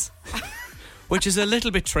AIsis, which is a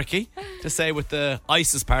little bit tricky to say with the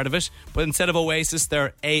ISIS part of it, but instead of Oasis,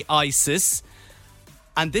 they're AIsis.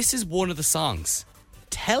 And this is one of the songs.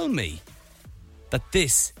 Tell me that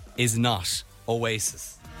this is not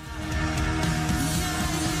Oasis.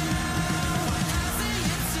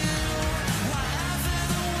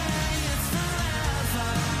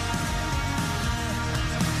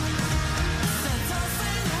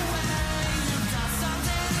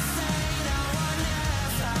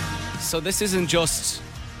 so this isn't just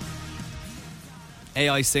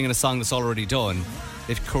AI singing a song that's already done.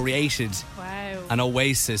 They've created an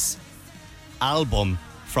Oasis album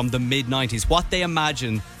from the mid-90s. What they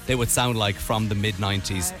imagine they would sound like from the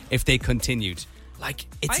mid-90s if they continued. Like,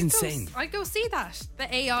 it's insane. I'd go see that.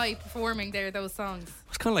 The AI performing those songs.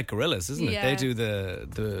 It's kind of like Gorillaz, isn't it? Yeah. They do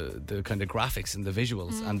the kind of graphics and the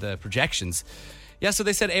visuals and the projections. Yeah, so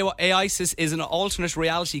they said AIsis is an alternate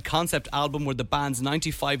reality concept album where the band's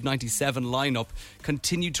 95-97 lineup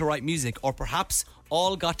continued to write music, or perhaps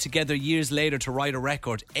all got together years later to write a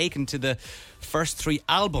record akin to the first 3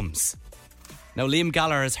 albums. Now, Liam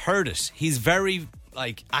Gallagher has heard it. He's very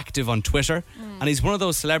active on Twitter, and he's one of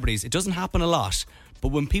those celebrities. It doesn't happen a lot, but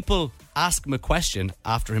when people ask him a question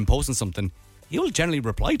after him posting something, he'll generally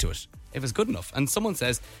reply to it if it's good enough. And someone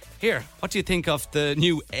says, "Here, what do you think of the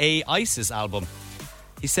new AIsis album?"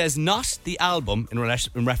 He says, not the album in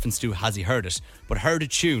reference to has he heard it, but heard a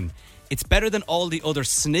tune. It's better than all the other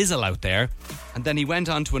snizzle out there. And then he went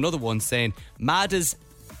on to another one saying, mad as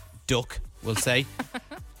duck, we'll say.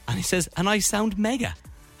 And he says, and I sound mega.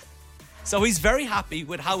 So he's very happy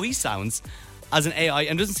with how he sounds as an AI,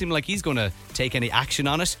 and doesn't seem like he's going to take any action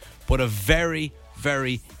on it. But a very,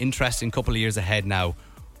 very interesting couple of years ahead now,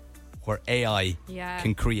 where AI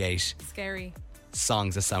can create scary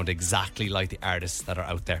songs that sound exactly like the artists that are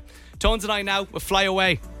out there. Tones and I now will Fly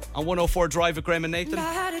Away on 104 Drive with Graham and Nathan.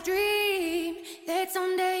 I had a dream that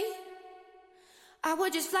someday I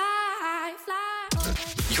would just fly away.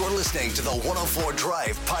 You're listening to the 104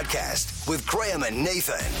 Drive podcast with Graham and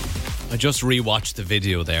Nathan. I just rewatched the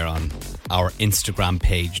video there on our Instagram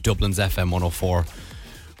page, Dublin's FM 104,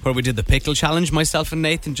 where we did the pickle challenge, myself and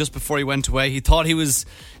Nathan, just before he went away. He thought he was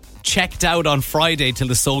checked out on Friday till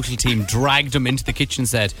the social team dragged him into the kitchen and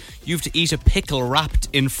said, you have to eat a pickle wrapped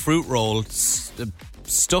in fruit rolls,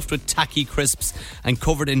 stuffed with tacky crisps and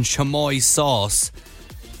covered in chamois sauce.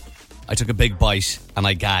 I took a big bite and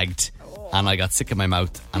I gagged and I got sick in my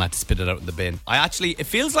mouth and I had to spit it out in the bin. It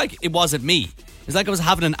feels like it wasn't me. It's like I was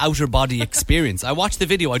having an outer body experience. I watched the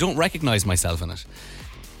video, I don't recognise myself in it.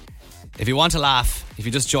 If you want to laugh, if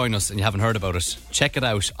you just join us and you haven't heard about it, check it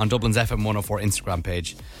out on Dublin's FM 104 Instagram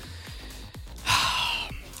page.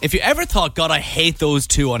 If you ever thought, God, I hate those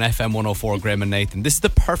two on FM 104, Graham and Nathan, this is the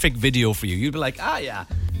perfect video for you. You'd be like, yeah,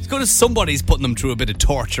 it's good as somebody's putting them through a bit of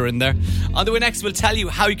torture in there. On the way next, we'll tell you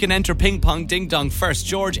how you can enter Ping Pong Ding Dong. First,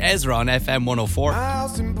 George Ezra on FM 104. The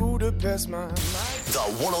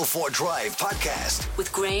 104 Drive podcast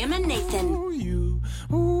with Graham and Nathan.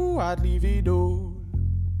 Ooh, I'd leave it all.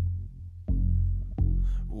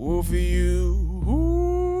 Ooh, for you.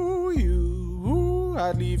 Ooh,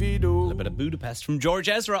 I'd leave it all. A little bit of Budapest from George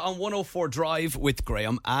Ezra on 104 Drive with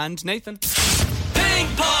Graham and Nathan. Ping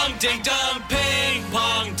pong ding dong, ping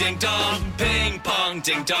pong ding dong, ping pong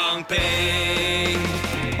ding dong, ping.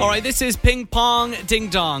 Alright, this is Ping Pong Ding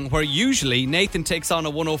Dong, where usually Nathan takes on a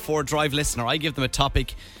 104 Drive listener. I give them a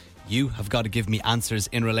topic. You have got to give me answers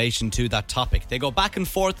in relation to that topic. They go back and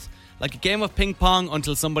forth like a game of ping pong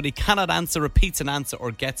until somebody cannot answer, repeats an answer, or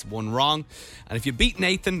gets one wrong. And if you beat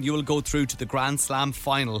Nathan, you will go through to the Grand Slam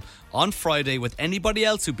final on Friday with anybody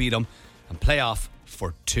else who beat him and play off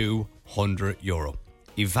for €200.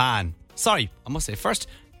 I must say first,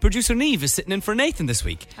 producer Niamh is sitting in for Nathan this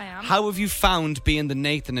week. I am. How have you found being the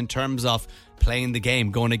Nathan in terms of playing the game,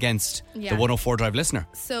 going against the 104 Drive listener?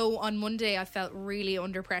 So on Monday, I felt really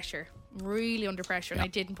under pressure. And I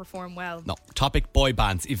didn't perform well. No. Topic boy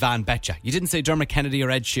bands, Ivan Betcha. You didn't say Dermot Kennedy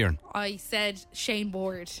or Ed Sheeran. I said Shane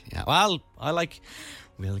Board. Yeah, well, I like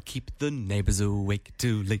We'll Keep the Neighbours Awake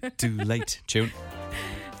Too Late tune.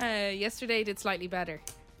 Yesterday did slightly better.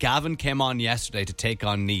 Gavin came on yesterday to take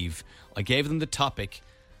on Niamh. I gave them the topic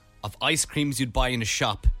of ice creams you'd buy in a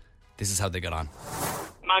shop. This is how they got on.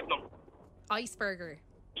 Magnum. Iceberger.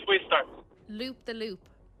 Twister. Loop the Loop.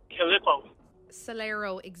 Calippo.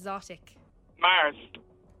 Solero Exotic. Mars.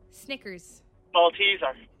 Snickers.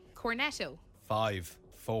 Malteser. Cornetto. 5,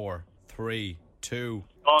 4, 3, 2,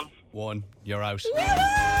 1. You're out.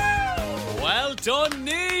 Well done,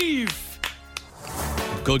 Niamh.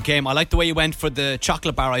 Good game. I like the way you went for the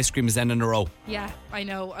chocolate bar ice creams then in a row. Yeah, I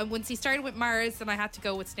know. And once he started with Mars, then I had to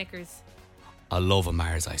go with Snickers. I love a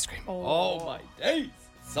Mars ice cream. Oh my days.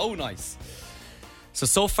 So nice.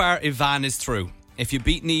 So far, Ivan is through. If you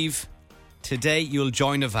beat Niamh, today you'll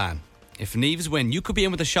join Ivan. If Niamh's win, you could be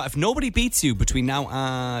in with a shot. If nobody beats you between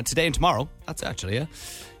now, today and tomorrow, that's actually,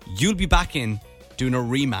 you'll be back in doing a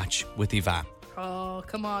rematch with Ivan. Oh,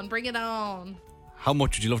 come on, bring it on. How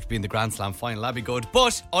much would you love to be in the Grand Slam final? That'd be good.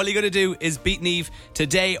 But all you got to do is beat Niamh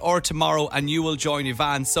today or tomorrow and you will join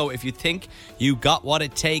Ivan. So if you think you got what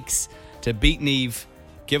it takes to beat Niamh,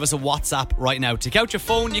 give us a WhatsApp right now. Take out your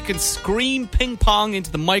phone. You can scream ping pong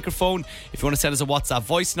into the microphone if you want to send us a WhatsApp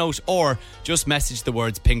voice note, or just message the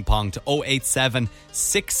words ping pong to 087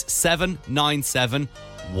 6797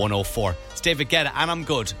 104. It's David Guetta and I'm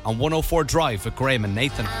Good on 104 Drive with Graham and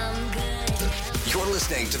Nathan. You're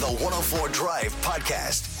listening to the 104 Drive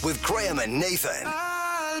podcast with Graham and Nathan.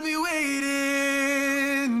 I'll be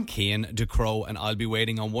waiting. Cian DeCrow and I'll be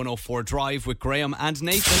waiting on 104 Drive with Graham and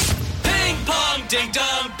Nathan. Ping pong ding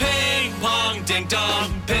dong, ping pong ding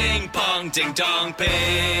dong, ping pong ding dong,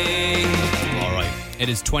 ping. All right, it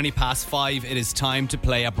is 5:20. It is time to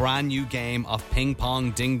play a brand new game of ping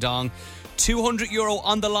pong ding dong. €200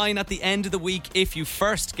 on the line at the end of the week if you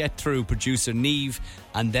first get through producer Niamh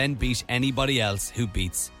and then beat anybody else who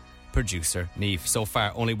beats producer Niamh. So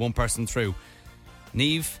far, only one person through.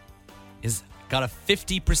 Niamh has got a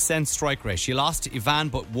 50% strike rate. She lost to Ivan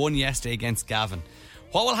but won yesterday against Gavin.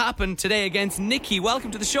 What will happen today against Nikki?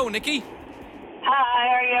 Welcome to the show, Nikki. Hi, how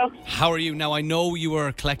are you? How are you? Now, I know you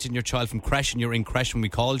were collecting your child from creche and you were in creche when we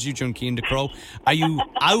called you during Cian DeCrow. Are you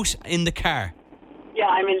out in the car? Yeah,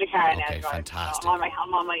 I'm in the car now. Okay, fantastic. I'm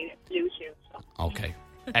on my Bluetooth. So. Okay,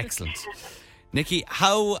 excellent. Nikki,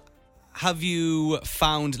 how have you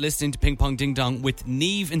found listening to Ping Pong Ding Dong with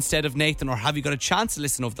Niamh instead of Nathan, or have you got a chance to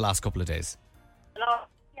listen over the last couple of days? No,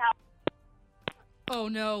 yeah. Oh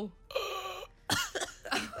no.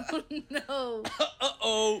 Oh no.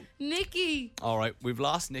 Uh-oh. Nikki. All right, we've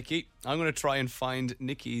lost Nikki. I'm going to try and find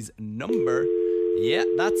Nikki's number. Yeah,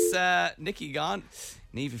 that's Nikki gone.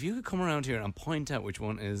 Niamh, if you could come around here and point out which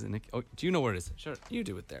one is Nikki. Oh, do you know where it is? Sure, you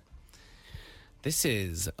do it there. This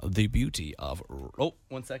is the beauty of... Oh,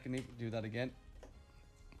 1 second, Niamh. Do that again.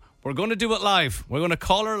 We're going to do it live. We're going to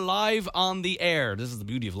call her live on the air. This is the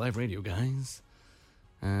beauty of live radio, guys.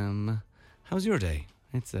 How's your day?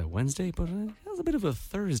 It's a Wednesday, but it has a bit of a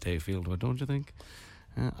Thursday feel to it, don't you think?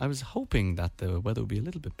 I was hoping that the weather would be a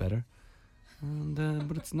little bit better, and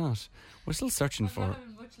but it's not. We're still searching for... Not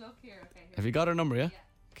having much luck here. Okay, Have you got her number, yeah?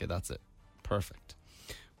 Okay, that's it. Perfect.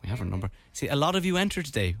 We have her number. See, a lot of you entered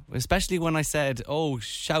today, especially when I said, oh,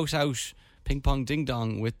 shout out Ping Pong Ding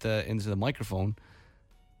Dong with into the microphone.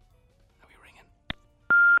 Are we ringing?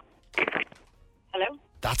 Hello?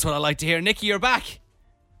 That's what I like to hear. Nikki, you're back.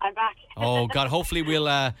 I'm back. Oh, God, hopefully we'll...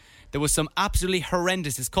 there was some absolutely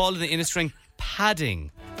horrendous, it's called in the string, padding.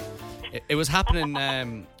 It was happening, I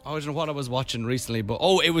don't know what I was watching recently, but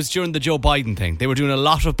it was during the Joe Biden thing. They were doing a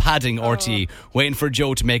lot of padding RTE, waiting for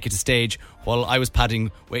Joe to make it to stage, while I was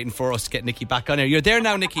padding, waiting for us to get Nikki back on air. You're there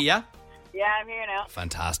now, Nikki, yeah? Yeah, I'm here now.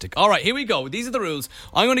 Fantastic. All right, here we go. These are the rules.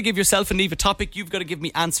 I'm going to give yourself and Niamh a topic. You've got to give me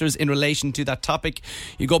answers in relation to that topic.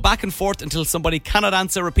 You go back and forth until somebody cannot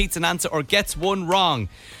answer, repeats an answer, or gets one wrong.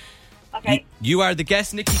 Okay. You are the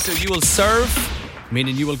guest, Nikki, so you will serve,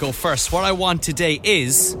 meaning you will go first. What I want today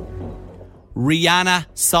is Rihanna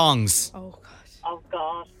songs. Oh, God. Oh,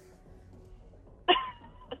 God.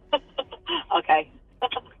 Okay.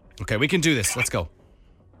 Okay, we can do this. Let's go.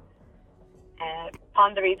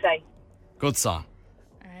 Ponderise. Good song.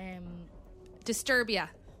 Disturbia.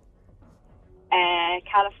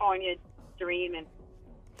 California Dreamin'.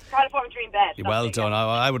 California Dream Bed. Well done.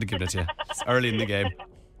 I would have given it to you. It's early in the game.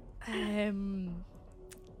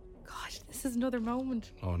 Gosh, this is another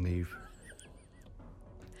moment. Oh, Niamh.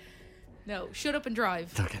 No, Shut Up and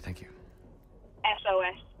Drive. Okay, thank you.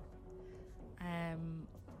 SOS.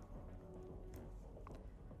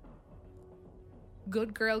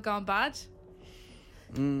 Good Girl Gone Bad.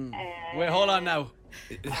 Wait, hold on now.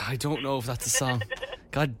 I don't know if that's a song.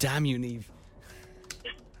 God damn you, Niamh.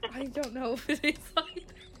 I don't know if it is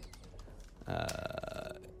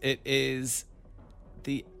either. It is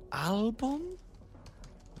the album.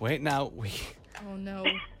 Wait now. Oh no.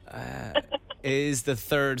 Is the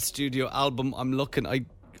third studio album. I'm looking.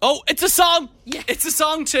 It's a song. Yeah. It's a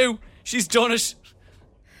song too. She's done it.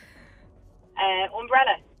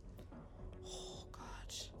 Umbrella. Oh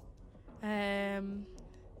God.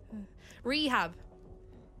 Rehab.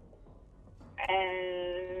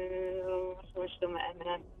 What's the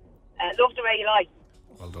Eminem? Love the Way You Lie.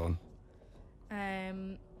 Well done.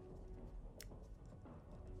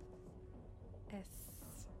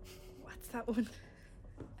 What's that one?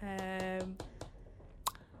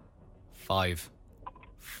 5,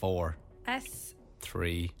 4, S.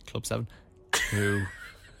 3, Club 7, 2.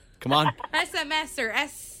 Come on. SMS or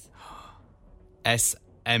S.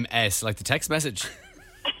 SMS, like the text message.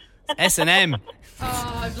 S&M.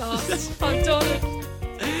 Oh, I've lost. I've done it.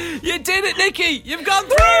 You did it, Nikki. You've gone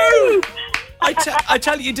through. I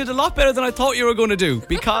tell you did a lot better than I thought you were going to do,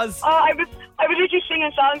 because... I was literally singing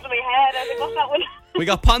songs in my head. I was like, what's that one? We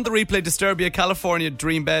got Pond the Replay, Disturbia, California,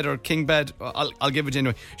 Dream Bed or King Bed. I'll give it to you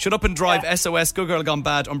anyway. Shut Up and Drive, SOS, Good Girl Gone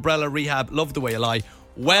Bad, Umbrella, Rehab, Love the Way You Lie.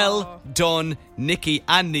 Well done, Nikki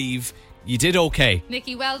and Neve. You did okay.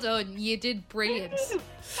 Nikki, well done. You did brilliant.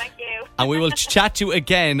 Thank you. And we will chat to you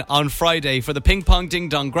again on Friday for the Ping Pong Ding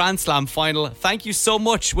Dong Grand Slam final. Thank you so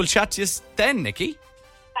much. We'll chat to you then, Nikki.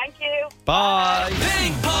 Thank you. Bye.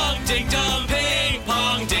 Ping pong ding dong, ping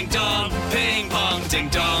pong ding dong, ping pong ding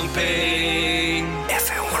dong, ping.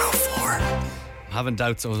 FM 104. I'm having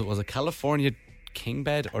doubts. Was it California King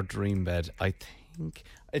Bed or Dream Bed? I think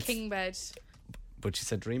it's King Bed. But she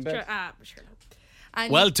said Dream Bed. Sure. And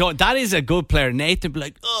Well done. That is a good player. Nathan be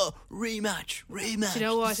like, rematch. do you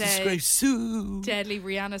know what? Disgrace. Sue. Deadly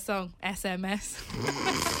Rihanna song, SMS.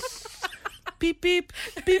 Beep, beep,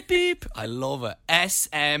 beep, beep. I love it.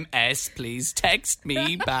 SMS, please text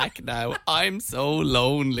me back now. I'm so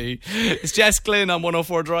lonely. It's Jess Glynn on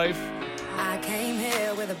 104 Drive. I came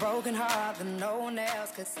here with a broken heart that no one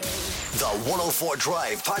else could see. The 104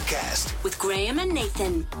 Drive Podcast. With Graham and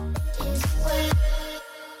Nathan.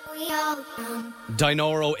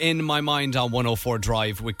 Dinoro in my mind on 104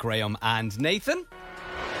 Drive with Graham and Nathan.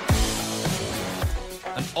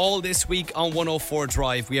 And all this week on 104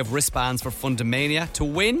 Drive, we have wristbands for Fundamania to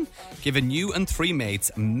win, giving you and three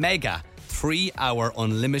mates mega 3-hour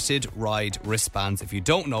unlimited ride wristbands. If you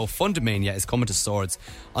don't know, Fundamania is coming to Swords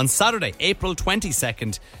on Saturday, April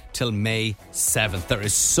 22nd till May 7th. There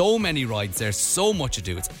is so many rides there, so much to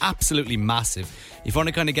do. It's absolutely massive. If you want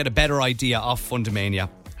to kind of get a better idea of Fundamania,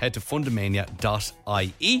 head to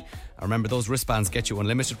fundamania.ie. And remember, those wristbands get you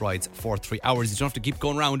unlimited rides for 3 hours. You don't have to keep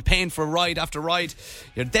going around paying for ride after ride.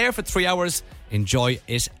 You're there for 3 hours. Enjoy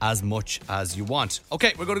it as much as you want.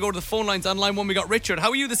 Okay, we're going to go to the phone lines. On line one, we got Richard. How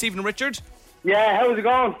are you this evening, Richard? Yeah, how's it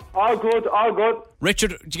going? All good, all good.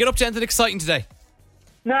 Richard, did you get up to anything exciting today?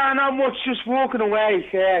 Nah, not much, just walking away.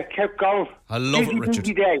 Yeah, kept going. I love Busy, it, Richard.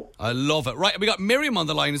 busy day. I love it. Right, we got Miriam on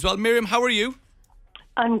the line as well. Miriam, how are you?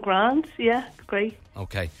 I'm grand, yeah, great.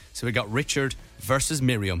 Okay, so we got Richard versus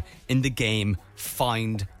Miriam in the game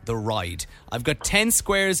Find the Ride. I've got 10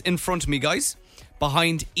 squares in front of me, guys.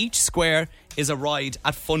 Behind each square is a ride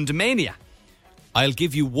at Fundamania. I'll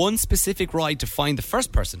give you one specific ride to find. The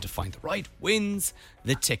first person to find the ride wins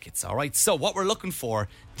the tickets, all right? So what we're looking for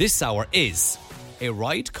this hour is a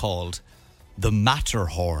ride called the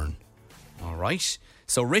Matterhorn, all right?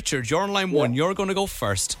 So, Richard, you're on line one. You're going to go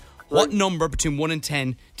first. What number between 1 and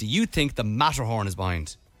 10 do you think the Matterhorn is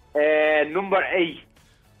behind? Number 8.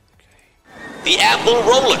 The Apple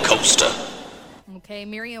Roller Coaster. Okay,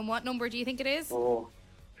 Miriam, what number do you think it is?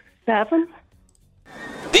 7.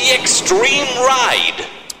 The Extreme Ride.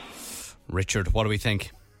 Richard, what do we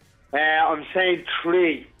think? I'm saying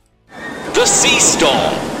 3. The Sea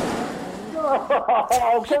Storm.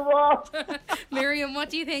 Oh, come on. Miriam, what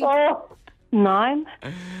do you think? 9.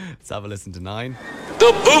 Let's have a listen to 9.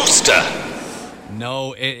 The Booster.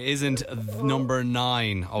 No, it isn't number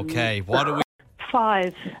 9. Okay, what do we...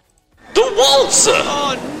 5. The Waltzer.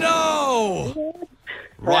 Oh, no!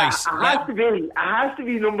 Right. It has to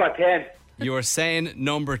be number 10. You are saying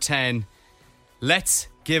number 10. Let's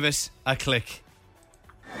give it a click.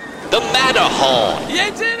 The Matterhorn.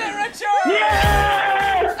 You did it, Richard! Yeah!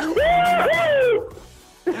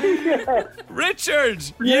 Richard,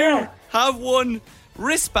 you have won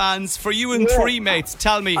wristbands for you and three mates.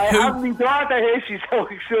 Tell me I who... have my daughter here, she's so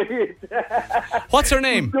excited. What's her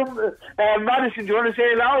name? Madison, do you want to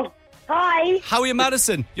say hello? Hi. How are you,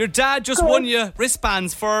 Madison? Your dad just won you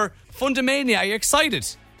wristbands for Fundamania. Are you excited?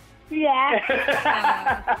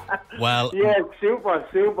 Yeah. Well, Yeah,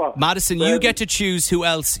 super. Madison, you get to choose who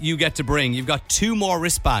else you get to bring. You've got 2 more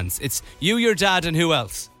wristbands. It's you, your dad, and who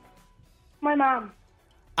else? My mom.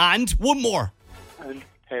 And one more. And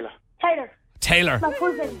Taylor. Taylor. My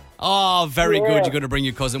cousin. Oh, very good. You're going to bring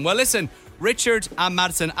your cousin. Well, listen, Richard and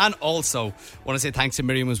Madison, and also want to say thanks to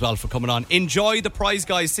Miriam as well for coming on. Enjoy the prize,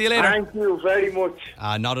 guys. See you later. Thank you very much.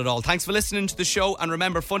 Not at all. Thanks for listening to the show. And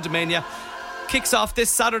remember, Fundamania kicks off this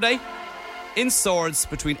Saturday in Swords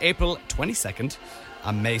between April 22nd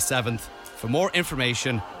and May 7th. For more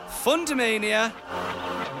information, fundamania.ie.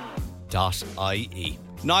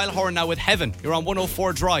 Niall Horan now with Heaven. You're on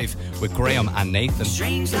 104 Drive with Graham and Nathan.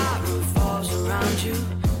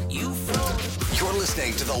 You're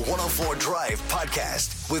listening to the 104 Drive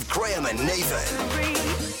Podcast with Graham and Nathan.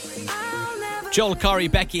 Joel Corey,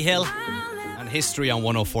 Becky Hill, and History on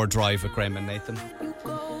 104 Drive with Graham and Nathan.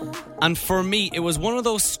 And for me, it was one of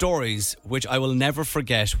those stories which I will never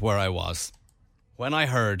forget where I was when I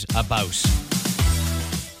heard about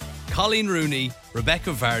Colleen Rooney,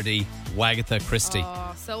 Rebecca Vardy, Wagatha Christie.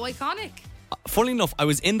 Oh, so iconic. Funnily enough, I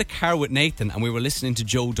was in the car with Nathan and we were listening to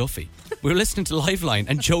Joe Duffy. We were listening to Liveline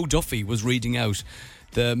and Joe Duffy was reading out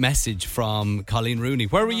the message from Colleen Rooney.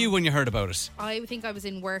 Where were you when you heard about it? I think I was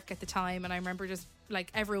in work at the time, and I remember just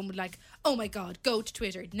like everyone would like, oh my God, go to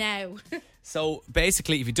Twitter now. So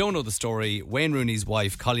basically, if you don't know the story, Wayne Rooney's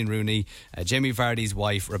wife, Colleen Rooney, Jamie Vardy's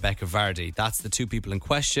wife, Rebecca Vardy, that's the two people in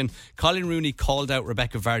question. Colleen Rooney called out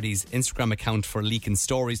Rebecca Vardy's Instagram account for leaking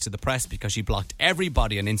stories to the press because she blocked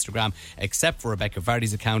everybody on Instagram except for Rebecca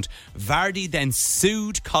Vardy's account. Vardy then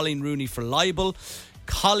sued Colleen Rooney for libel.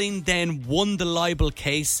 Colleen then won the libel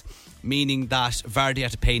case, meaning that Vardy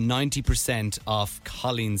had to pay 90% of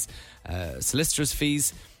Colleen's solicitor's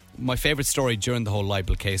fees. My favourite story during the whole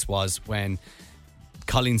libel case was when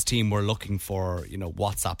Colleen's team were looking for,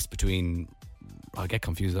 WhatsApps between, I'll get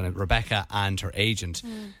confused on it, Rebecca and her agent.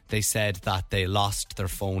 They said that they lost their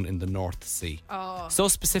phone in the North Sea. Oh. So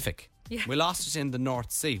specific. Yeah. We lost it in the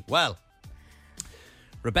North Sea. Well,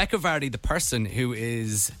 Rebecca Vardy, the person who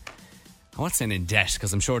is, I'm not saying in debt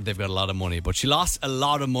because I'm sure they've got a lot of money, but she lost a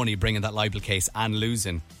lot of money bringing that libel case and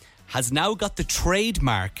losing, has now got the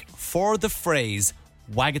trademark for the phrase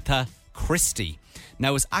Wagatha Christie.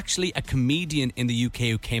 Now, it's actually a comedian in the UK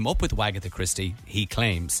who came up with Wagatha Christie, he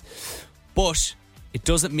claims. But it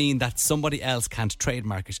doesn't mean that somebody else can't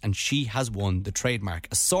trademark it, and she has won the trademark.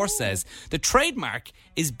 A source says the trademark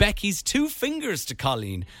is Becky's two fingers to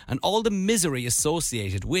Colleen and all the misery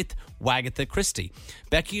associated with Wagatha Christie.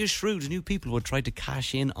 Becky is shrewd and knew people would try to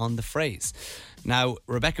cash in on the phrase. Now,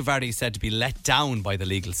 Rebecca Vardy is said to be let down by the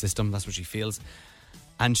legal system. That's what she feels.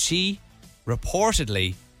 And she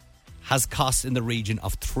reportedly has costs in the region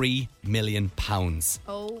of £3 million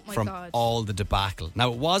Oh my from God. all the debacle.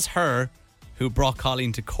 Now, it was her who brought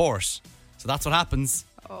Colleen to court. So that's what happens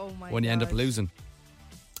when you end up losing.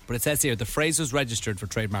 But it says here, the phrase was registered for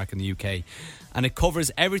trademark in the UK, and it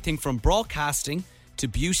covers everything from broadcasting to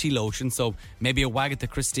beauty lotion. So maybe a Wagatha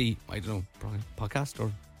Christie, I don't know, Bryan, podcast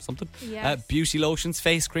or something. Yes. Beauty lotions,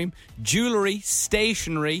 face cream, jewellery,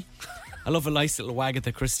 stationery. I love a nice little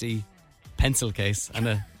Wagatha Christie pencil case and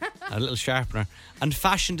a little sharpener, and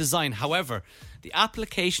fashion design. However, the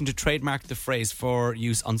application to trademark the phrase for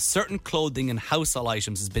use on certain clothing and household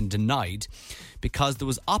items has been denied because there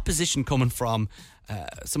was opposition coming from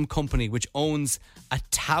some company which owns a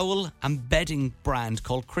towel and bedding brand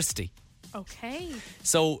called Christie. Okay.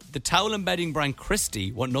 So the towel and bedding brand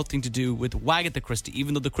Christie want nothing to do with Wagatha Christie,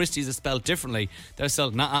 even though the Christies are spelled differently. They're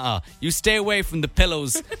spelled You stay away from the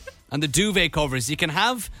pillows and the duvet covers. You can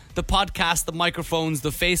have the podcast, the microphones,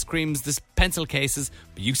 the face creams, the pencil cases,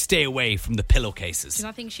 but you stay away from the pillowcases. Do you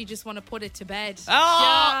not think she just want to put it to bed?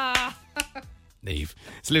 Ah! Yeah. Leave.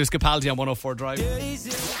 It's Lewis Capaldi on 104 Drive.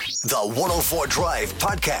 The 104 Drive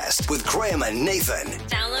podcast with Graham and Nathan.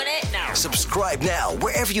 Download it now. Subscribe now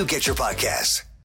wherever you get your podcasts.